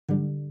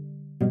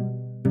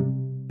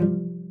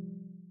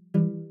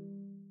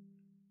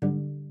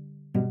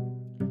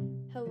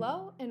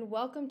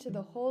welcome to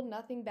the Hold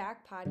Nothing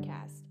Back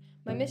podcast.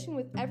 My mission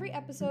with every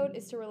episode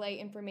is to relay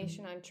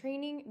information on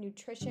training,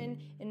 nutrition,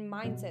 and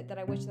mindset that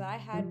I wish that I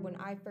had when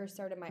I first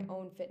started my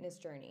own fitness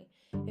journey.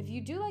 If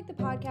you do like the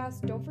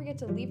podcast, don't forget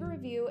to leave a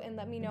review and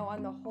let me know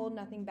on the Hold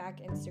Nothing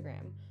Back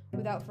Instagram.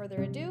 Without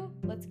further ado,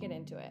 let's get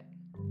into it.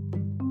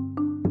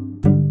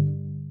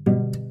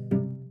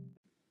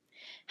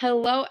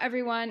 Hello,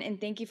 everyone,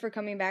 and thank you for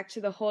coming back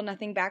to the Hold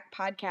Nothing Back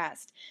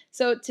podcast.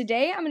 So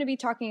today I'm going to be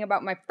talking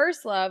about my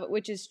first love,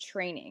 which is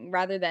training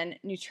rather than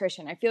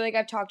nutrition. I feel like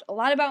I've talked a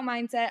lot about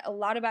mindset, a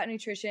lot about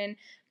nutrition,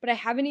 but I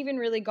haven't even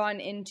really gone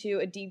into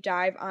a deep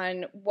dive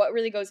on what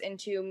really goes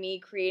into me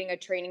creating a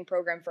training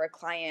program for a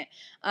client.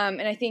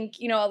 And I think,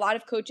 a lot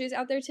of coaches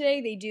out there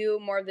today, they do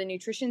more of the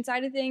nutrition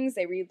side of things.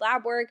 They read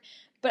lab work,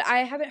 but I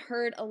haven't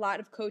heard a lot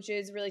of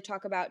coaches really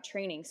talk about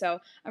training. So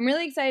I'm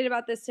really excited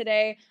about this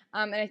today.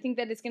 And I think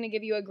that it's going to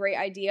give you a great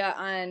idea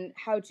on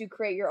how to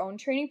create your own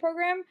training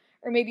program,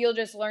 or maybe you'll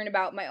just learn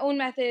about my own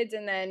methods.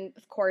 And then,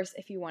 of course,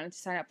 if you wanted to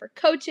sign up for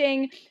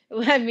coaching,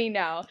 let me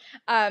know.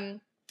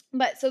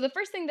 So the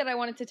first thing that I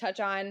wanted to touch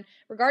on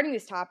regarding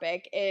this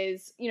topic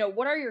is,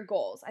 what are your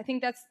goals? I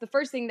think that's the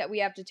first thing that we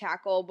have to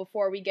tackle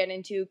before we get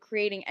into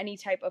creating any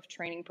type of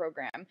training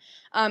program.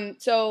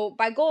 So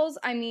by goals,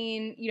 I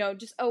mean,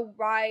 just a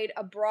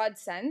broad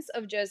sense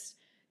of just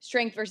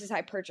strength versus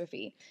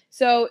hypertrophy.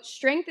 So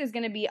strength is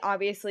going to be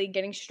obviously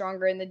getting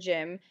stronger in the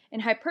gym,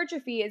 and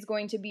hypertrophy is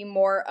going to be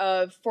more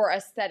of for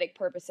aesthetic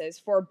purposes,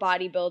 for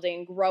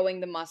bodybuilding, growing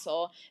the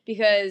muscle,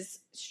 because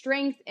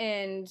strength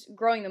and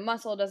growing the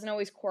muscle doesn't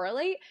always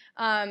correlate.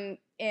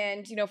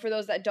 For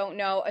those that don't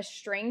know, a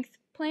strength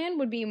plan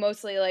would be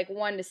mostly like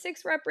 1 to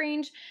 6 rep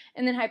range,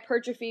 and then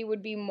hypertrophy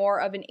would be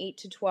more of an 8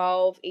 to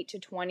 12, 8 to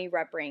 20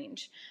 rep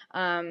range.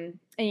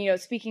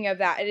 Speaking of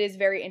that, it is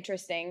very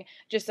interesting.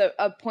 Just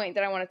a point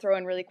that I want to throw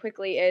in really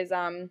quickly is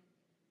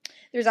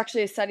there's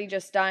actually a study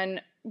just done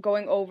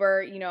going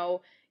over,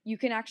 you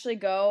can actually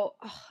go,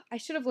 I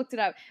should have looked it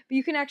up, but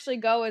you can actually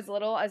go as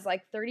little as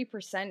like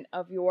 30%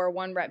 of your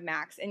 1 rep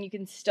max, and you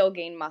can still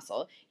gain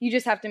muscle. You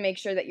just have to make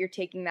sure that you're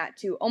taking that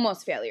to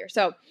almost failure.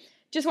 So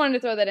just wanted to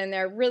throw that in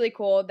there. Really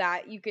cool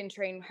that you can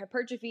train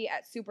hypertrophy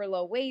at super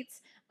low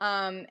weights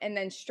and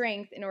then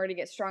strength in order to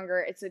get stronger.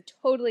 It's a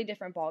totally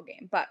different ball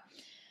game. But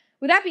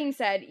with that being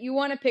said, you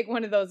want to pick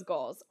one of those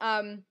goals.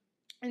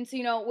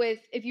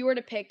 If you were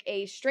to pick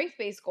a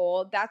strength-based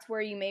goal, that's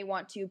where you may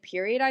want to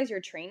periodize your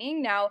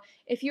training. Now,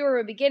 if you're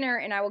a beginner,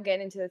 and I will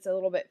get into this a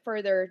little bit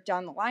further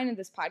down the line of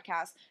this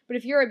podcast, but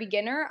if you're a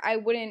beginner, I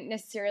wouldn't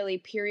necessarily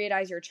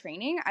periodize your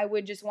training. I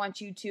would just want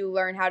you to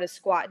learn how to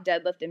squat,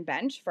 deadlift, and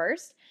bench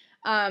first.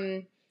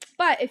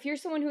 But if you're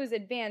someone who is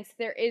advanced,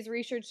 there is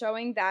research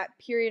showing that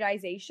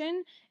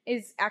periodization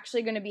is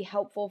actually going to be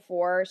helpful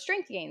for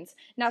strength gains.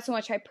 Not so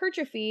much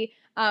hypertrophy,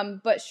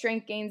 but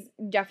strength gains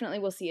definitely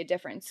will see a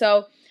difference.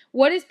 So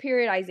what is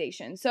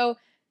periodization? So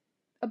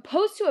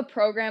opposed to a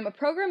program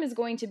is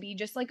going to be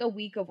just like a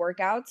week of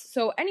workouts.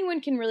 So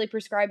anyone can really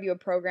prescribe you a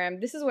program.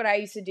 This is what I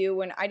used to do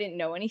when I didn't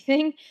know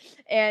anything.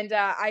 And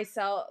I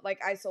sold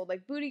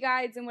like booty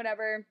guides and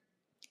whatever.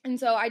 And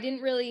so I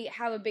didn't really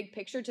have a big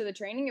picture to the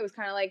training. It was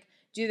kind of like,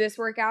 do this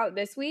workout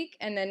this week,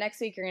 and then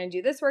next week you're going to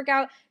do this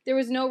workout. There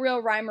was no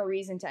real rhyme or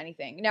reason to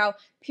anything. Now,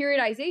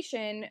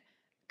 periodization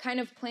kind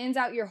of plans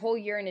out your whole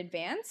year in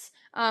advance,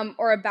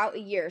 or about a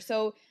year.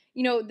 So,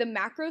 the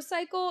macro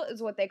cycle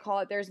is what they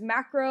call it. There's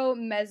macro,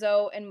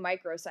 meso, and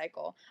micro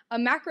cycle. A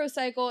macro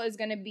cycle is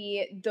going to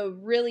be the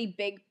really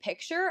big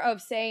picture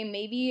of, say,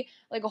 maybe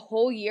like a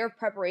whole year of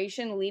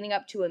preparation leading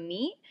up to a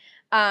meet.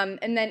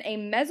 And then a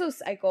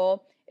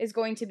mesocycle is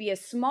going to be a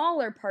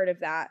smaller part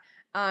of that.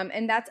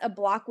 And that's a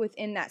block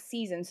within that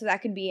season. So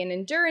that could be an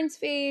endurance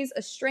phase,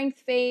 a strength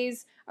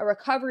phase, a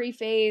recovery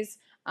phase.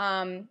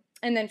 And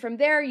then from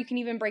there, you can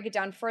even break it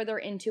down further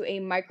into a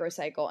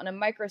microcycle. And a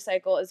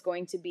microcycle is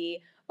going to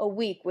be a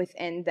week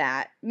within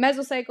that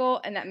mesocycle,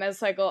 and that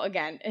mesocycle,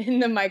 again, in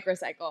the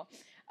microcycle.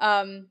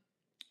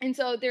 And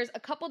so there's a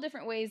couple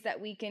different ways that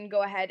we can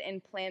go ahead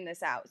and plan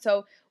this out.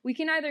 So we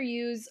can either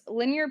use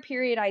linear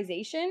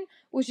periodization,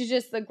 which is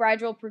just the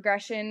gradual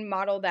progression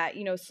model that,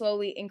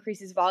 slowly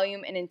increases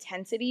volume and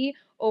intensity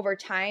over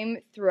time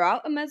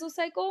throughout a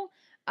mesocycle.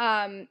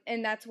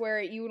 And that's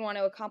where you would want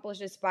to accomplish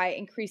this by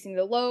increasing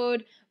the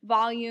load,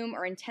 volume,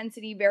 or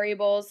intensity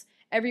variables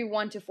every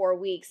 1 to 4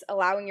 weeks,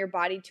 allowing your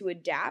body to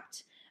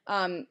adapt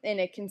in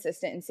a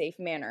consistent and safe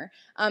manner.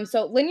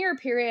 So linear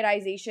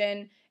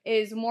periodization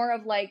is more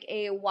of like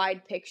a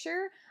wide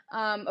picture,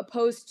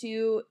 opposed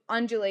to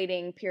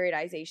undulating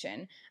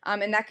periodization.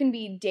 And that can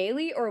be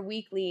daily or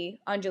weekly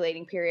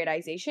undulating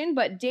periodization,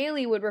 but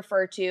daily would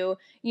refer to,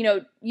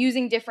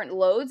 using different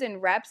loads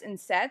and reps and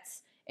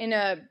sets in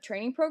a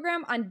training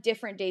program on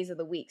different days of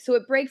the week. So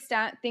it breaks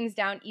things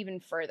down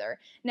even further.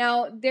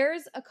 Now,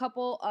 there's a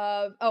couple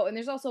of, and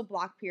there's also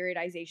block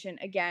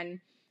periodization. Again,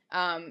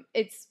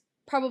 it's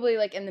probably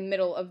like in the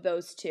middle of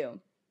those two.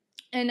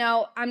 And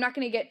now I'm not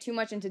going to get too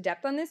much into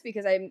depth on this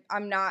because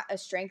I'm not a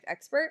strength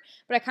expert,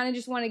 but I kind of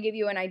just want to give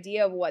you an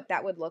idea of what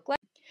that would look like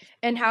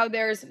and how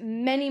there's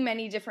many,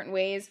 many different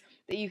ways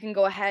that you can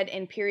go ahead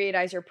and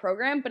periodize your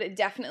program, but it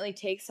definitely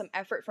takes some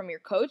effort from your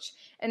coach.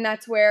 And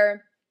that's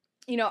where,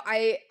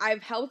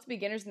 I've helped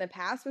beginners in the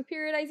past with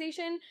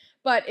periodization,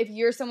 but if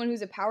you're someone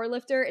who's a power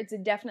lifter, it's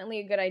definitely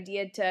a good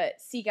idea to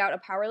seek out a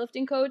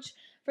powerlifting coach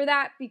for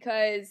that,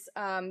 because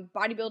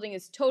bodybuilding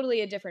is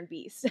totally a different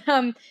beast.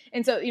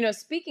 And so,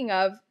 speaking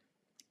of,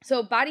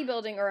 so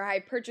bodybuilding or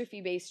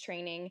hypertrophy-based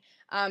training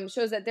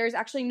shows that there's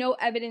actually no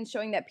evidence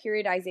showing that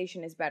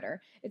periodization is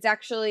better. It's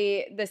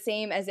actually the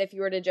same as if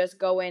you were to just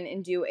go in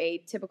and do a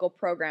typical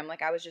program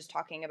like I was just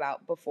talking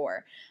about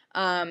before.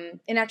 And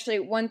actually,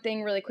 one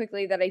thing really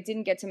quickly that I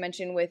didn't get to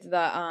mention with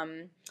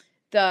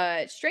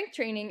the strength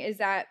training is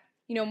that,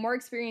 more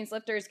experienced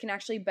lifters can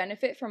actually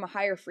benefit from a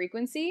higher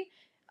frequency.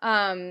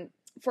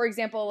 For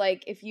example,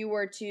 like if you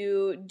were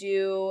to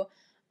do...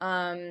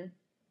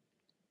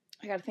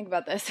 I got to think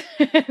about this.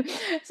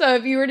 So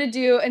if you were to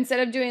do,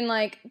 instead of doing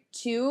like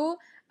 2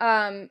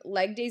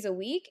 leg days a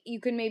week, you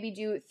could maybe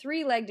do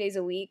 3 leg days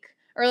a week,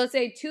 or let's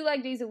say 2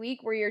 leg days a week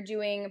where you're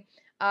doing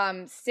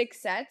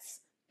 6 sets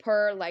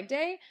per leg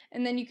day.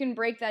 And then you can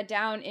break that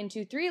down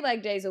into 3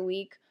 leg days a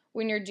week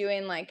when you're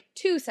doing like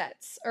 2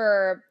 sets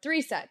or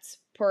 3 sets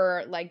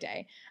per leg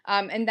day.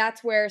 And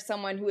that's where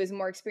someone who is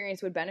more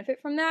experienced would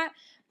benefit from that.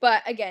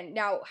 But again,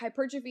 now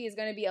hypertrophy is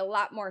going to be a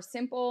lot more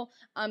simple.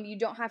 You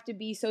don't have to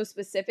be so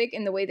specific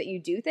in the way that you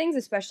do things,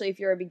 especially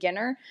if you're a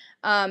beginner.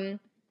 And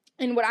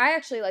what I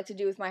actually like to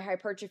do with my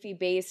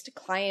hypertrophy-based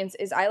clients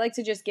is I like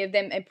to just give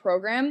them a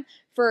program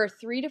for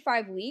 3 to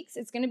 5 weeks.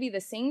 It's going to be the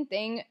same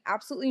thing,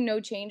 absolutely no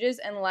changes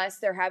unless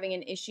they're having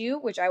an issue,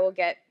 which I will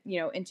get,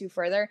 into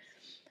further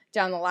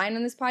down the line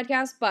on this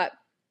podcast. But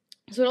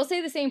so it'll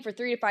stay the same for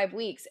 3 to 5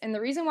 weeks. And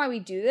the reason why we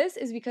do this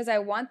is because I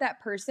want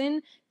that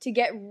person to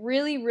get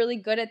really, really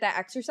good at that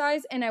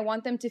exercise. And I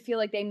want them to feel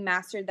like they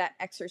mastered that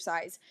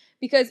exercise.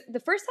 Because the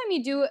first time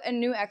you do a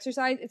new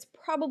exercise, it's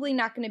probably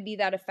not going to be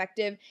that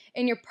effective.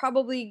 And you're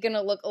probably going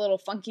to look a little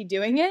funky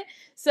doing it.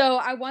 So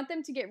I want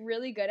them to get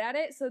really good at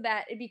it so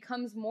that it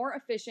becomes more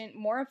efficient,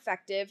 more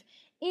effective,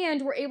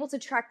 and we're able to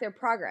track their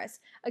progress.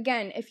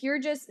 Again, if you're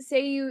just,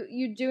 say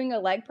you're doing a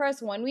leg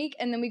press one week,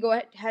 and then we go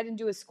ahead and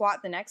do a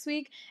squat the next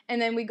week, and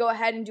then we go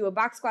ahead and do a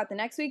box squat the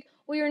next week,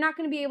 well, you're not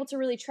going to be able to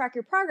really track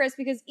your progress,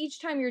 because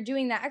each time you're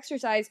doing that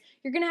exercise,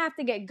 you're going to have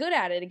to get good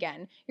at it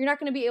again. You're not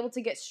going to be able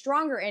to get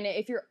stronger in it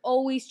if you're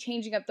always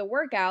changing up the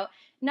workout.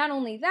 Not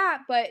only that,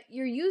 but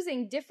you're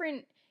using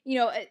different,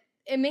 it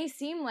may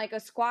seem like a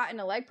squat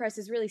and a leg press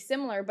is really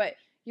similar, but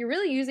you're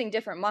really using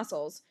different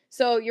muscles.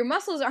 So your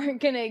muscles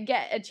aren't going to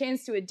get a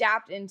chance to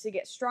adapt and to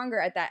get stronger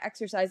at that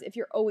exercise if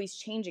you're always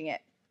changing it.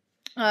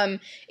 A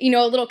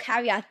little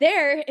caveat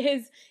there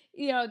is,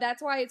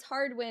 that's why it's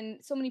hard when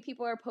so many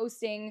people are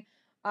posting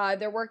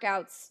their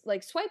workouts,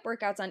 like swipe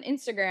workouts on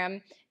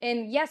Instagram.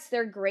 And yes,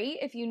 they're great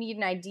if you need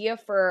an idea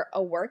for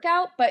a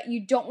workout, but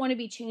you don't want to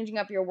be changing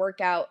up your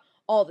workout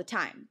all the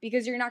time,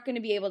 because you're not going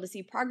to be able to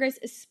see progress,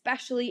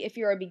 especially if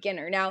you're a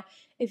beginner. Now,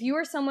 if you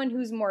are someone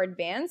who's more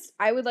advanced,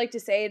 I would like to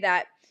say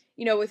that,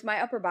 with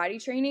my upper body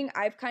training,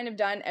 I've kind of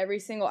done every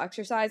single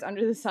exercise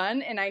under the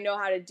sun, and I know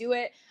how to do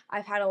it.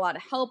 I've had a lot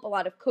of help, a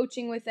lot of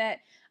coaching with it.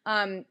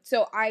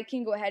 So I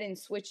can go ahead and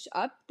switch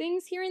up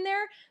things here and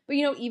there. But,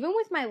 even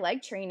with my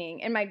leg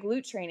training and my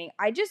glute training,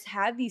 I just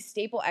have these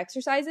staple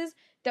exercises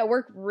that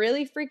work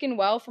really freaking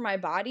well for my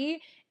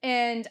body.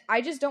 And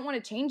I just don't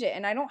want to change it.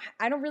 And I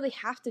don't really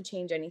have to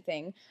change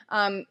anything.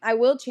 I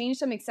will change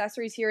some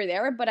accessories here or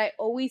there, but I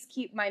always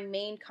keep my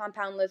main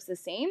compound lifts the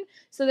same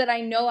so that I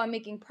know I'm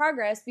making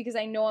progress, because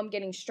I know I'm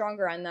getting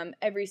stronger on them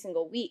every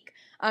single week.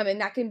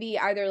 And that can be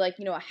either like,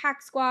 a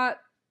hack squat,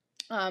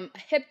 a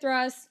hip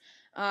thrust,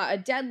 a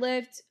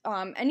deadlift,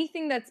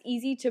 anything that's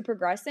easy to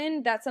progress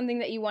in. That's something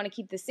that you want to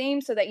keep the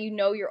same so that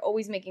you're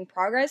always making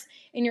progress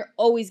and you're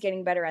always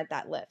getting better at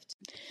that lift.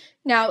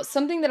 Now,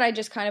 something that I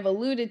just kind of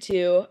alluded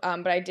to,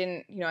 but I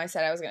didn't, I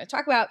said I was going to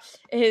talk about,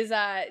 is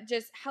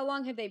just how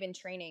long have they been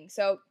training?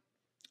 So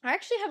I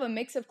actually have a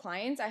mix of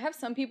clients. I have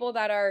some people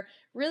that are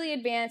really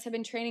advanced, have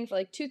been training for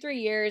like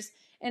 2-3 years,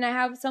 and I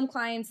have some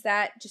clients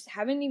that just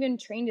haven't even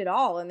trained at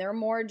all, and they're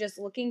more just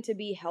looking to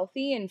be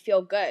healthy and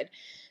feel good.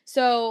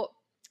 So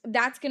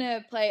that's going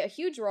to play a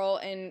huge role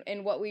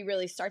in what we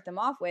really start them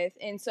off with.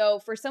 And so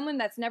for someone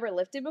that's never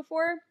lifted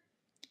before,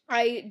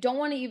 I don't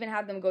want to even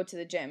have them go to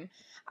the gym.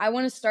 I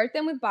want to start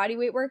them with body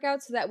weight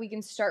workouts so that we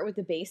can start with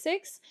the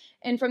basics.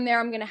 And from there,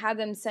 I'm going to have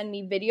them send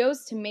me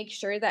videos to make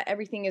sure that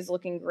everything is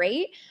looking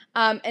great.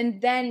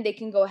 And then they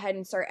can go ahead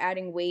and start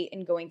adding weight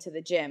and going to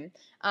the gym.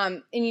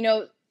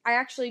 I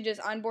actually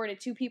just onboarded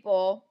 2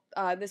 people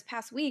this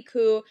past week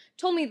who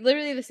told me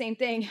literally the same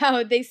thing,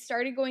 how they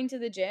started going to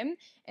the gym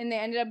and they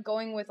ended up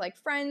going with like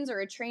friends or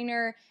a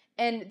trainer,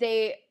 and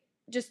they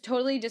just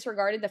totally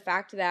disregarded the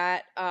fact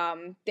that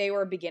they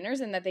were beginners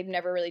and that they've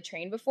never really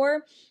trained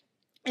before.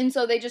 And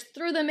so they just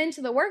threw them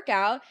into the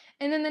workout,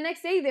 and then the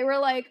next day they were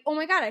like, oh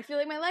my God, I feel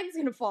like my leg's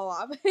gonna fall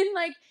off. And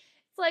like,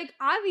 it's like,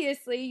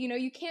 obviously,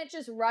 you can't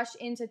just rush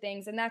into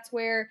things. And that's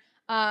where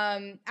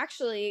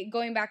Actually,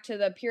 going back to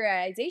the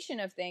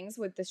periodization of things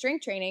with the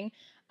strength training,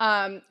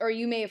 or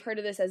you may have heard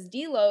of this as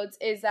deloads,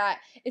 is that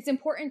it's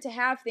important to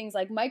have things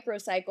like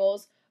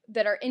microcycles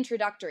that are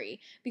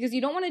introductory, because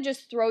you don't want to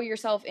just throw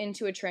yourself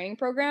into a training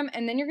program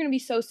and then you're going to be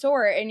so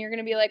sore and you're going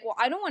to be like, well,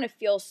 I don't want to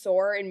feel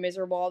sore and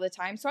miserable all the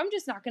time, so I'm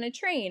just not going to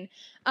train.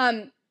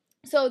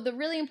 So the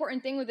really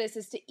important thing with this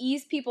is to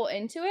ease people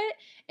into it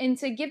and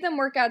to give them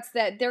workouts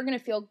that they're going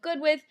to feel good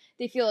with,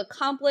 they feel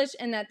accomplished,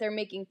 and that they're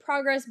making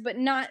progress, but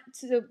not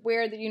to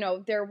where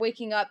they're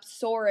waking up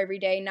sore every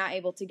day, not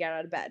able to get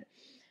out of bed.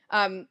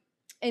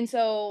 And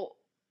so,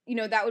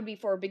 that would be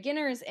for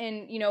beginners,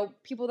 and,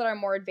 people that are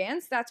more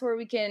advanced. That's where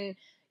we can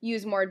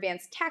use more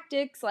advanced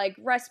tactics like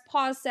rest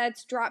pause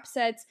sets, drop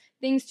sets,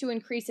 things to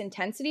increase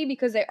intensity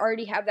because they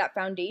already have that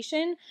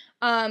foundation.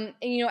 And,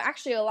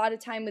 actually a lot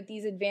of time with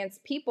these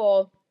advanced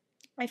people,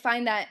 I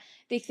find that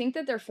they think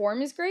that their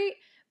form is great,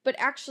 but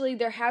actually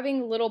they're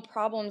having little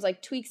problems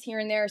like tweaks here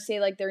and there,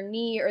 say like their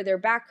knee or their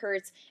back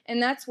hurts.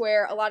 And that's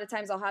where a lot of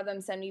times I'll have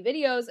them send me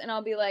videos and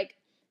I'll be like,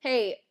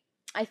 hey,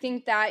 I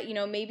think that,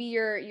 maybe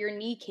your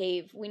knee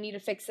cave, we need to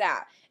fix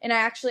that. And I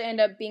actually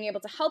end up being able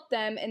to help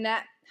them, and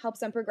that helps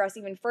them progress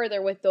even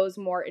further with those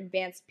more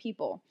advanced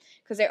people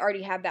because they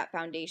already have that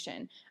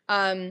foundation.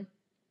 And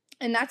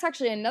that's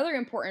actually another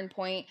important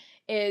point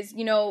is,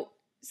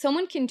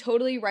 someone can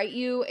totally write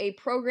you a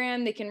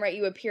program, they can write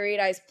you a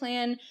periodized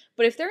plan,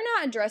 but if they're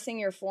not addressing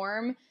your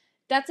form,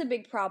 that's a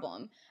big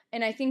problem.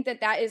 And I think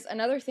that is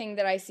another thing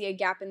that I see a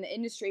gap in the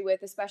industry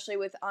with, especially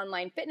with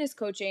online fitness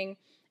coaching,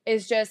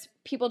 is just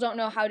people don't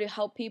know how to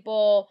help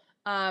people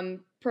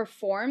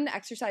perform the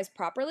exercise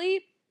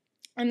properly.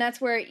 And that's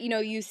where,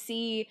 you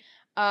see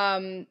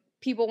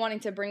people wanting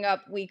to bring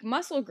up weak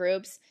muscle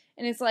groups.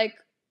 And it's like,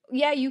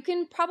 yeah, you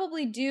can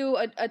probably do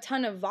a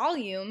ton of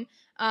volume,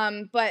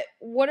 but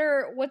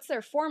what's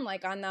their form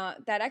like on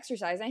that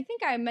exercise? And I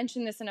think I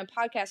mentioned this in a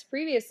podcast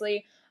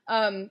previously,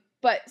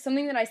 but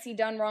something that I see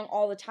done wrong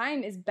all the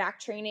time is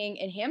back training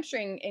and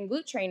hamstring and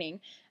glute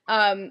training.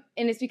 And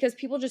it's because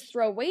people just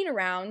throw weight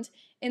around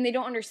and they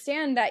don't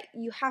understand that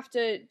you have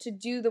to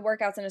do the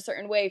workouts in a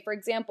certain way. For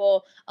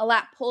example, a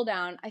lat pull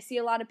down. I see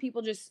a lot of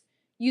people just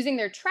using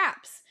their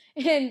traps.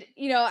 And,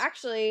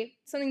 actually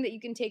something that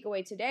you can take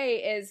away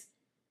today is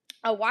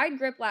a wide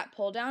grip lat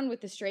pull down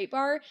with the straight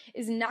bar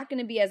is not going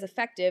to be as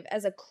effective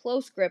as a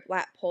close grip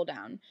lat pull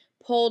down,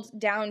 pulled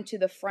down to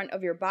the front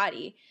of your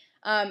body.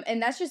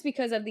 And that's just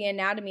because of the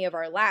anatomy of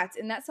our lats.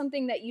 And that's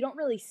something that you don't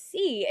really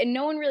see and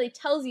no one really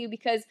tells you,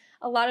 because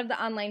a lot of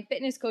the online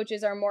fitness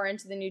coaches are more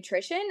into the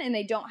nutrition and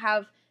they don't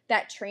have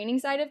that training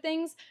side of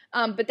things.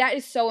 But that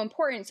is so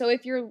important. So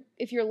if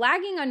you're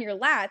lagging on your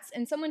lats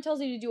and someone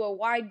tells you to do a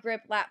wide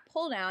grip lat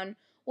pull down,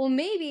 well,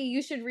 maybe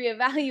you should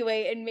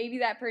reevaluate, and maybe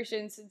that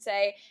person should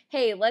say,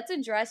 hey, let's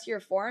address your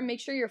form, make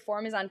sure your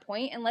form is on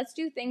point, and let's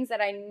do things that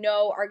I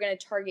know are going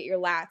to target your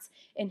lats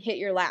and hit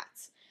your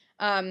lats.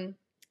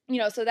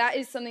 So that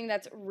is something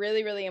that's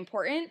really, really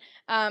important,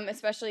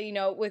 especially,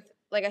 with,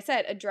 like I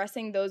said,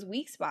 addressing those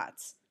weak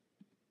spots.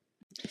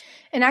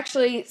 And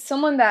actually,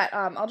 someone that,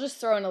 I'll just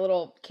throw in a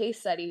little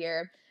case study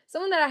here.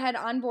 Someone that I had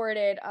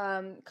onboarded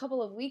a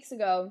couple of weeks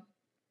ago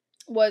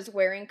was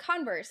wearing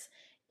Converse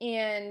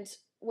and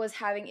was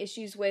having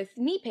issues with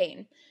knee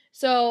pain.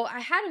 So I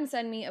had him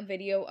send me a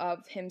video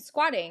of him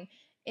squatting,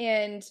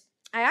 and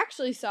I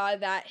actually saw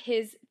that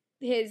his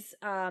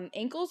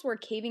ankles were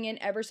caving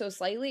in ever so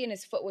slightly and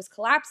his foot was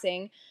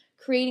collapsing,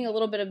 creating a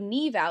little bit of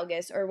knee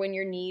valgus, or when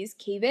your knees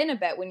cave in a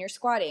bit when you're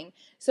squatting.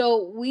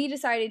 So we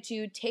decided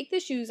to take the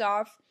shoes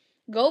off,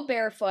 go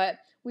barefoot.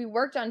 We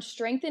worked on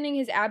strengthening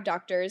his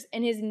abductors,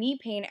 and his knee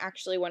pain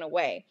actually went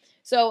away.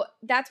 So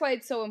that's why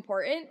it's so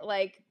important.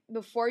 Like,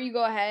 before you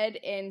go ahead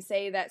and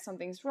say that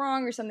something's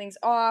wrong or something's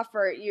off,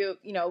 or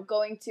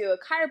going to a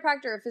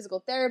chiropractor or a physical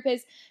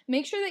therapist,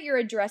 make sure that you're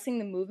addressing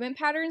the movement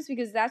patterns,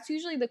 because that's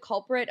usually the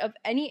culprit of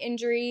any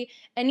injury,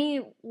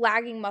 any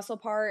lagging muscle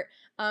part.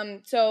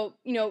 So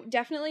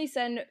definitely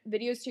send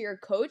videos to your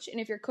coach, and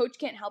if your coach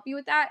can't help you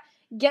with that,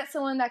 get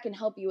someone that can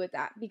help you with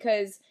that,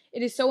 because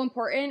it is so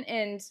important.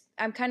 And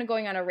I'm kind of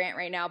going on a rant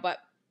right now, but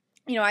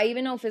I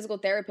even know physical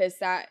therapists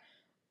that,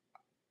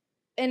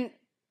 and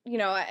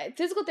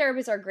physical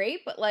therapists are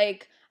great, but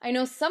like, I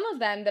know some of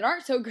them that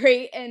aren't so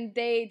great, and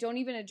they don't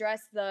even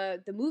address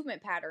the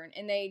movement pattern,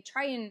 and they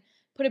try and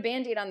put a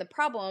Band-Aid on the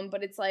problem,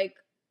 but it's like,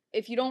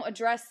 if you don't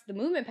address the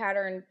movement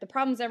pattern, the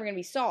problem's never going to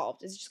be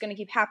solved. It's just going to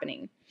keep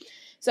happening.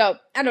 So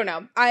I don't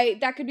know.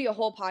 That could be a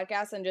whole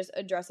podcast on just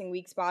addressing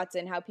weak spots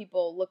and how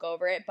people look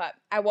over it, but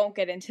I won't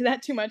get into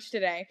that too much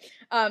today.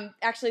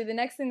 Actually, the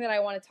next thing that I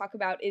want to talk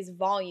about is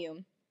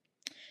volume.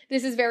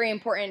 This is very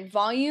important.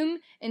 Volume,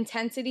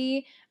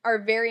 intensity are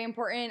very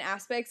important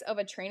aspects of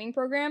a training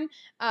program.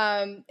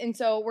 And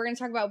so we're going to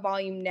talk about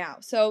volume now.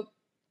 So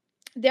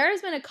there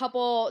has been a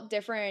couple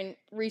different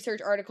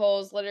research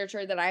articles,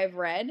 literature that I've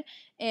read,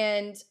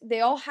 and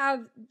they all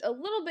have a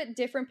little bit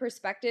different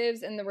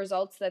perspectives in the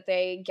results that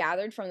they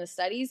gathered from the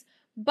studies.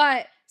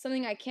 But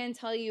something I can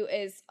tell you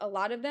is a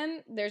lot of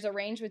them, there's a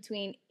range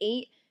between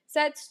 8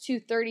 sets to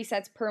 30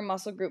 sets per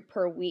muscle group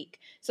per week.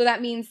 So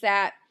that means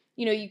that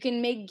you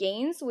can make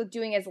gains with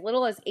doing as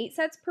little as 8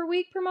 sets per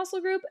week per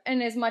muscle group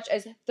and as much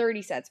as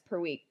 30 sets per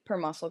week per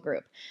muscle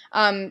group.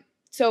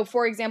 So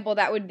for example,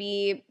 that would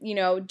be,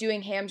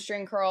 doing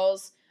hamstring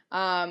curls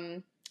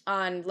on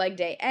leg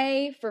day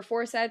A for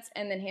 4 sets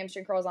and then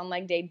hamstring curls on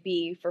leg day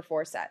B for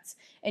 4 sets.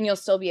 And you'll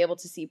still be able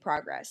to see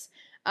progress.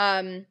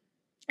 And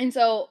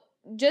so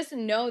just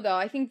know, though,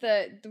 I think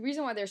the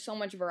reason why there's so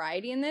much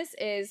variety in this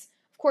is,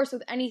 of course,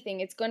 with anything,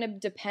 it's going to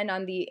depend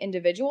on the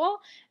individual.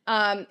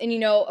 And,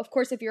 of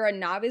course, if you're a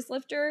novice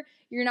lifter,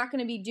 you're not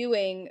going to be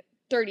doing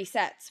 30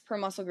 sets per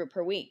muscle group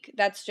per week.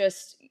 That's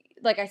just,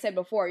 like I said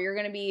before, you're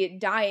going to be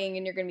dying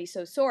and you're going to be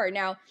so sore.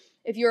 Now,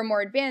 if you're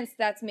more advanced,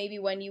 that's maybe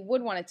when you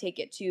would want to take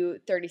it to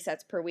 30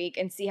 sets per week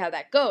and see how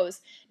that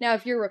goes. Now,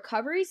 if your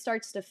recovery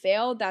starts to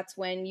fail, that's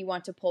when you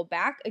want to pull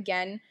back.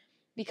 Again,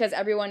 because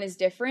everyone is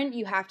different,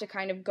 you have to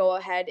kind of go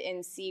ahead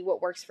and see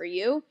what works for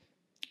you.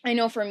 I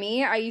know for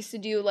me, I used to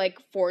do like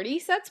 40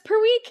 sets per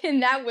week,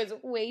 and that was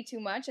way too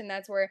much, and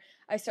that's where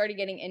I started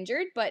getting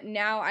injured. But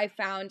now I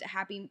found a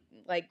happy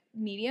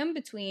medium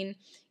between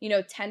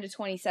 10 to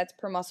 20 sets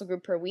per muscle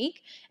group per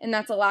week, and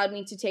that's allowed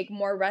me to take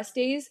more rest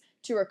days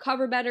to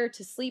recover better,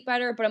 to sleep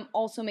better, but I'm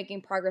also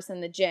making progress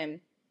in the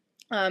gym.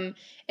 And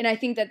I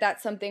think that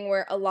that's something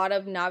where a lot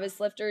of novice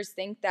lifters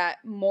think that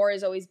more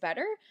is always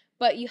better,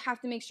 but you have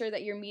to make sure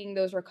that you're meeting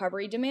those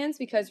recovery demands,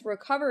 because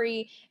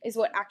recovery is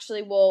what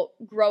actually will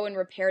grow and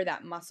repair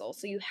that muscle.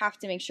 So you have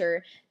to make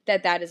sure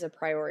that that is a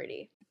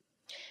priority.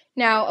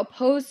 Now,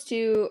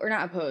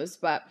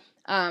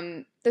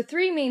 the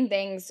 3 main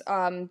things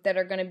that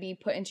are going to be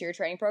put into your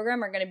training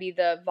program are going to be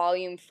the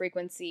volume,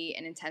 frequency,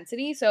 and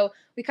intensity. So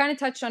we kind of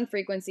touched on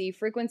frequency.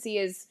 Frequency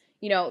is,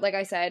 like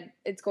I said,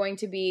 it's going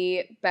to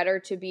be better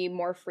to be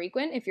more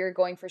frequent if you're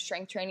going for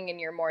strength training and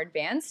you're more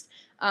advanced.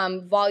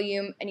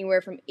 Volume,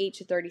 anywhere from 8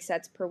 to 30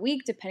 sets per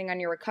week, depending on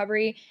your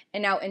recovery.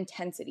 And now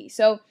intensity.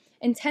 So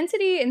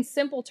intensity, in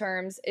simple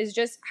terms, is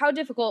just how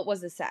difficult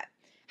was the set?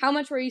 How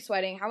much were you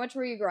sweating? How much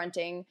were you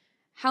grunting?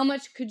 How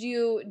much could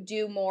you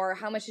do more?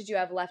 How much did you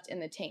have left in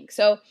the tank?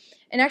 So,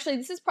 and actually,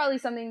 this is probably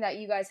something that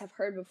you guys have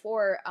heard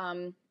before,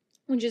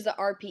 which is the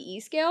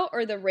RPE scale,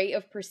 or the rate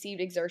of perceived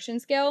exertion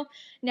scale.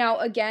 Now,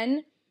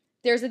 again,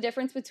 there's a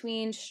difference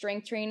between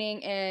strength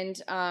training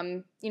and,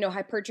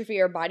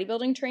 hypertrophy or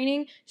bodybuilding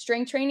training.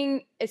 Strength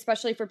training,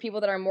 especially for people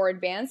that are more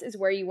advanced, is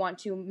where you want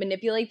to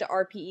manipulate the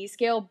RPE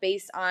scale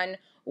based on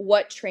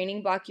what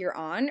training block you're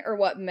on, or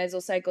what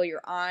mesocycle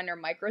you're on, or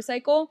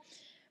microcycle.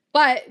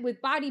 But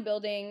with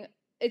bodybuilding,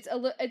 it's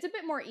a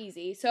bit more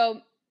easy.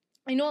 So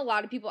I know a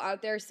lot of people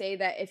out there say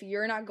that if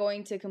you're not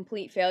going to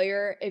complete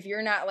failure, if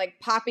you're not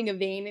popping a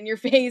vein in your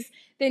face,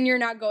 then you're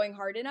not going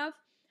hard enough.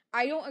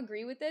 I don't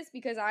agree with this,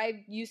 because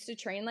I used to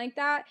train like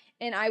that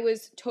and I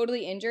was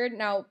totally injured.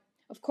 Now,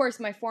 of course,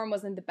 my form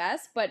wasn't the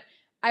best, but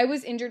I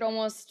was injured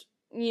almost,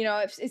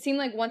 it seemed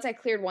like once I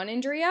cleared one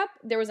injury up,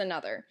 there was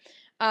another.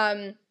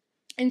 And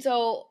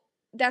so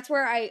that's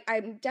where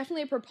I'm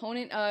definitely a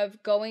proponent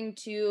of going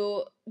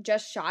to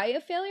just shy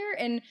of failure.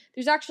 And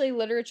there's actually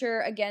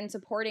literature, again,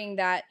 supporting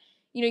that,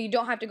 you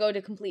don't have to go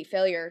to complete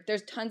failure.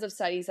 There's tons of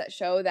studies that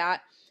show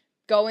that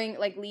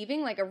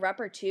leaving a rep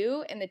or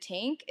 2 in the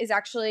tank is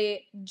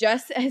actually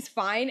just as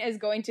fine as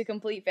going to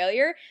complete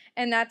failure.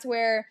 And that's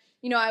where,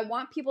 I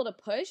want people to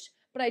push,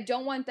 but I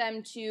don't want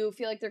them to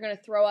feel like they're going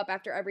to throw up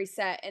after every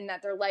set and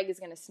that their leg is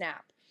going to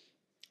snap.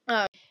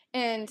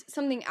 And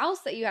something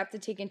else that you have to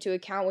take into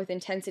account with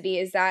intensity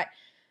is that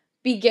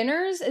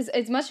beginners,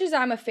 as much as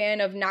I'm a fan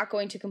of not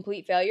going to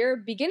complete failure,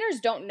 beginners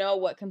don't know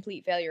what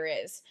complete failure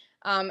is.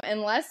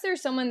 Unless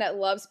there's someone that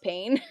loves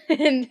pain,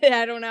 and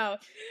I don't know,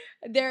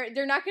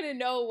 they're not going to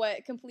know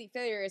what complete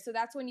failure is. So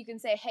that's when you can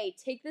say, hey,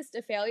 take this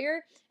to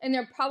failure, and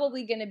they're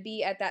probably going to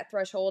be at that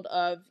threshold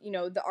of,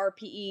 the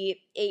RPE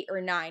 8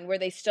 or 9, where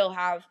they still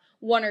have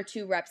 1 or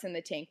 2 reps in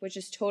the tank, which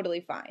is totally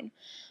fine.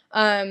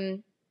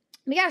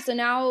 But yeah, so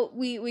now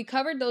we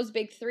covered those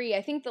big 3.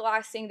 I think the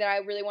last thing that I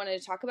really wanted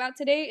to talk about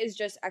today is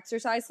just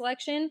exercise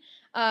selection.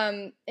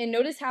 And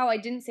notice how I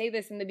didn't say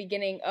this in the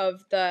beginning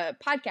of the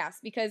podcast,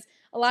 because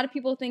a lot of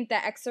people think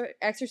that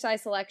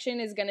exercise selection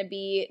is going to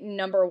be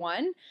number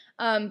 1,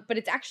 but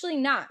it's actually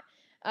not.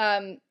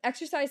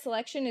 Exercise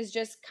selection is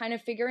just kind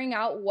of figuring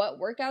out what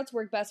workouts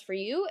work best for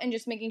you and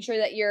just making sure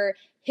that you're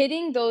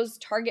hitting those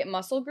target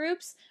muscle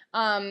groups,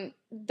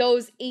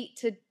 those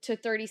 8 to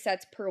 30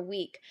 sets per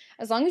week.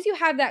 As long as you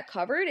have that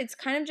covered, it's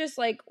kind of just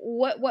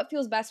what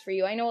feels best for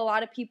you. I know a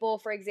lot of people,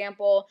 for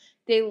example,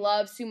 they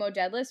love sumo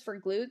deadlifts for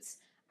glutes.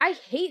 I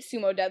hate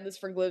sumo deadlifts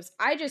for glutes.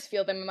 I just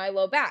feel them in my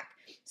low back.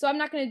 So I'm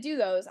not going to do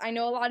those. I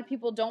know a lot of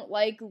people don't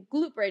like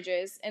glute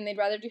bridges and they'd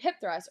rather do hip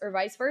thrusts, or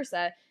vice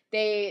versa.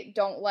 They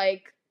don't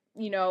like,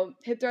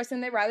 hip thrusts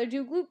and they'd rather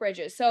do glute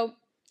bridges. So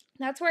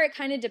that's where it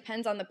kind of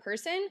depends on the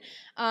person.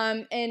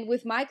 And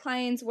with my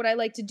clients, what I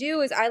like to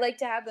do is I like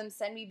to have them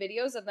send me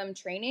videos of them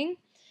training,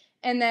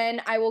 and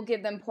then I will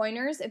give them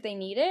pointers if they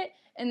need it.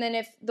 And then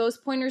if those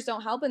pointers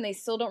don't help and they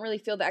still don't really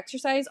feel the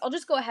exercise, I'll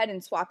just go ahead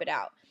and swap it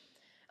out.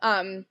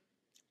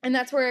 And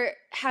that's where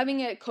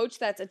having a coach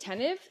that's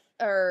attentive,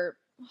 or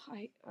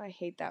I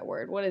hate that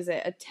word. What is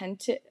it?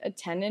 Attentive.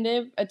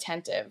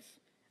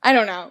 I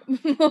don't know.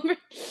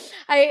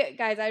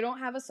 Guys, I don't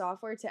have a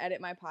software to edit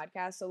my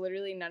podcast, so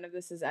literally none of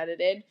this is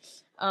edited.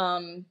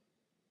 So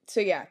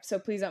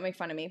please don't make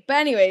fun of me. But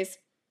anyways,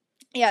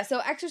 yeah, so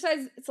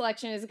exercise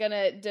selection is going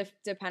to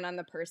depend on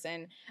the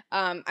person.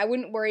 I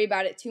wouldn't worry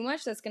about it too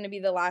much. That's going to be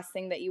the last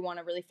thing that you want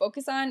to really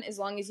focus on, as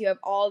long as you have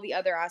all the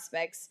other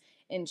aspects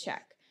in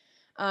check.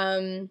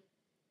 Okay,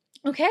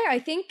 I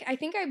think I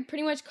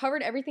pretty much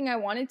covered everything I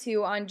wanted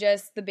to on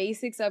just the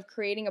basics of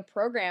creating a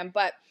program.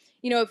 But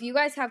if you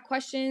guys have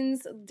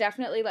questions,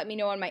 definitely let me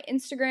know on my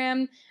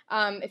Instagram.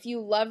 If you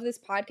love this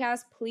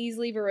podcast, please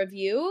leave a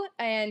review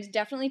and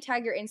definitely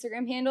tag your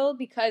Instagram handle,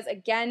 because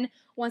again,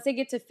 once I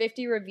get to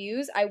 50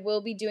 reviews, I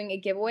will be doing a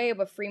giveaway of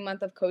a free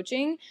month of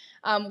coaching,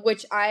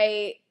 which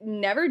I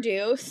never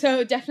do.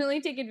 So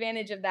definitely take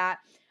advantage of that.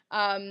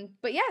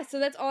 But yeah, so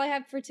that's all I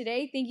have for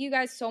today. Thank you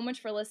guys so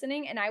much for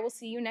listening, and I will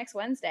see you next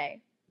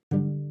Wednesday.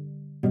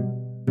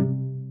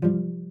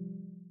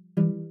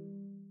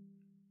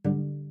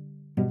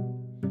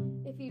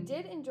 If you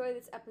did enjoy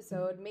this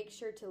episode, make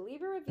sure to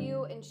leave a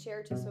review and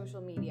share to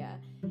social media.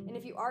 And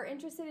if you are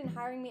interested in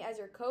hiring me as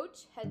your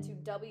coach, head to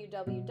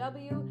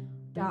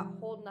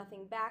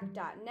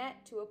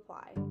www.holdnothingback.net to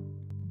apply.